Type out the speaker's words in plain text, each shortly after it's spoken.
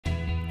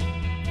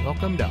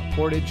Welcome to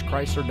Portage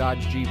Chrysler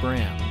Dodge Jeep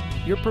Ram,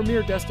 your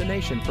premier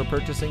destination for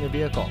purchasing a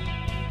vehicle.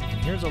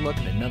 And here's a look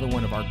at another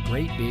one of our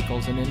great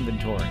vehicles in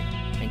inventory,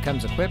 and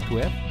comes equipped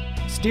with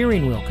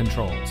steering wheel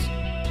controls,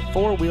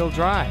 four-wheel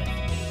drive,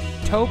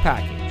 tow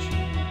package,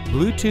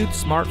 Bluetooth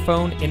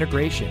smartphone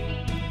integration,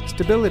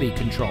 stability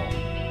control,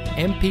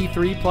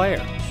 MP3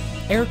 player,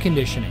 air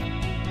conditioning,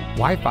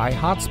 Wi-Fi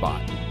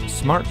hotspot,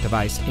 smart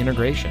device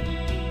integration,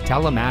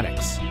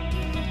 telematics.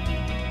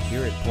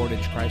 Here at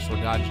Portage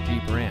Chrysler Dodge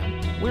Jeep Ram,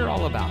 we're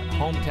all about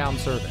hometown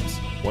service,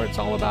 where it's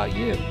all about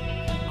you.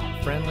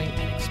 Our friendly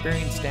and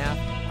experienced staff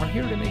are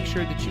here to make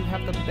sure that you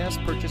have the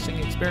best purchasing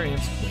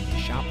experience when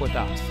you shop with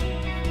us.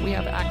 We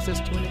have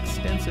access to an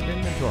extensive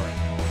inventory,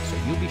 so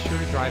you'll be sure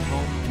to drive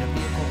home in a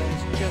vehicle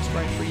that is just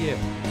right for you.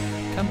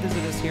 Come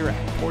visit us here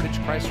at Portage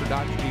Chrysler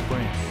Dodge Jeep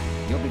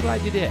Ram. You'll be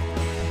glad you did.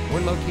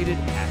 We're located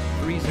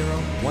at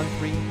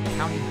 3013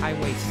 County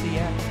Highway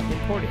CX in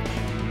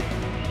Portage.